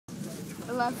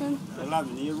11.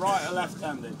 11. Are you right or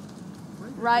left-handed?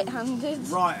 Right-handed.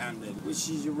 Right-handed. Which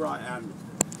is your right hand?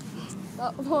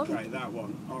 That one. Okay, that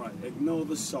one. Alright, ignore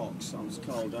the socks. I was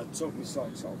cold. I took my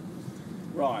socks off.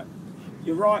 Right.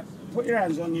 You're right. Put your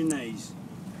hands on your knees.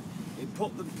 You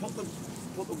put the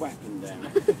weapon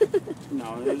down.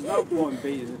 No, there's no point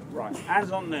beating it. Right. Hands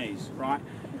on knees, right?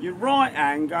 Your right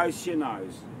hand goes to your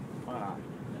nose. Right.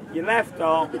 Your left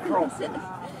arm crosses.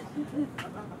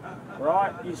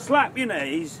 Right? You slap your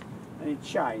knees and you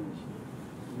change.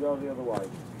 You go the other way.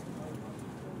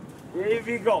 Have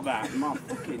you got that? My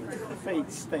fucking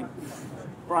feet stink.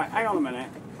 Right, hang on a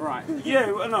minute. Right,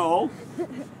 you and all,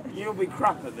 you'll be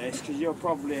crap at this because you're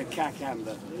probably a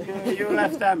cack-hander. You're a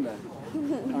left-hander.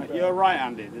 Right, you're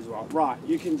right-handed as well. Right,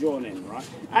 you can join in, right?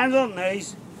 Hands on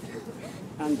knees.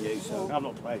 And you, so I'm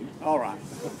not playing. All right.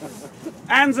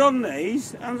 Hands on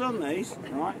knees,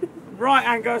 right? Right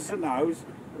hand goes to the nose,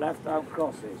 left hand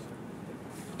crosses.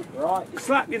 Right, you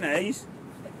slap your knees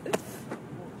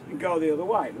and go the other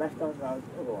way. Left hand goes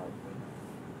the other way.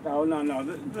 No.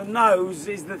 The nose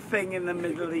is the thing in the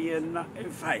middle of your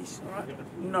face.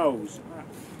 Right? Nose. Right.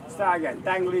 Start again.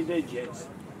 Dangle your digits.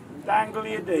 Dangle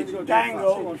your digits.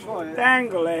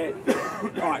 Dangle it.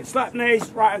 Right, slap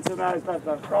knees, right into the nose, left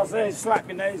hand crosses. Slap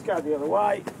your knees, go the other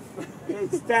way.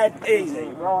 It's dead easy,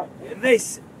 right?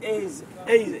 This is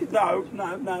easy. No.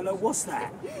 What's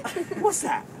that? What's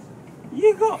that?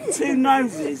 You got two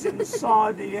noses in the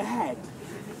side of your head.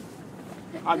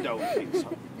 I don't think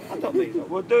so.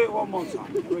 We'll do it one more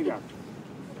time. Here we go.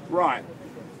 Right.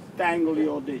 Dangle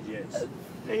your digits.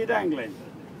 Are you dangling?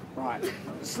 Right.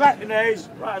 Slap your knees,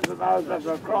 right into the nose, left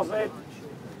hand cross it.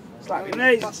 Slap your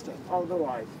knees, all the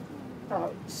way.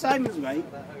 Oh, same as me.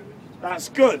 That's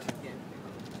good.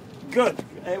 Good.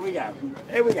 Here we go.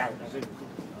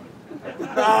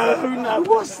 No.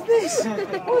 What's this?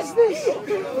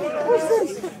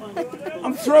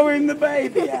 I'm throwing the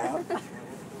baby out.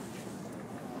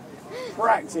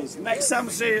 Practice. Next time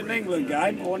I see you in an England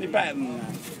game, I want you better than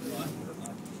that.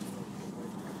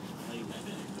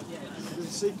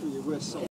 Secretly, we're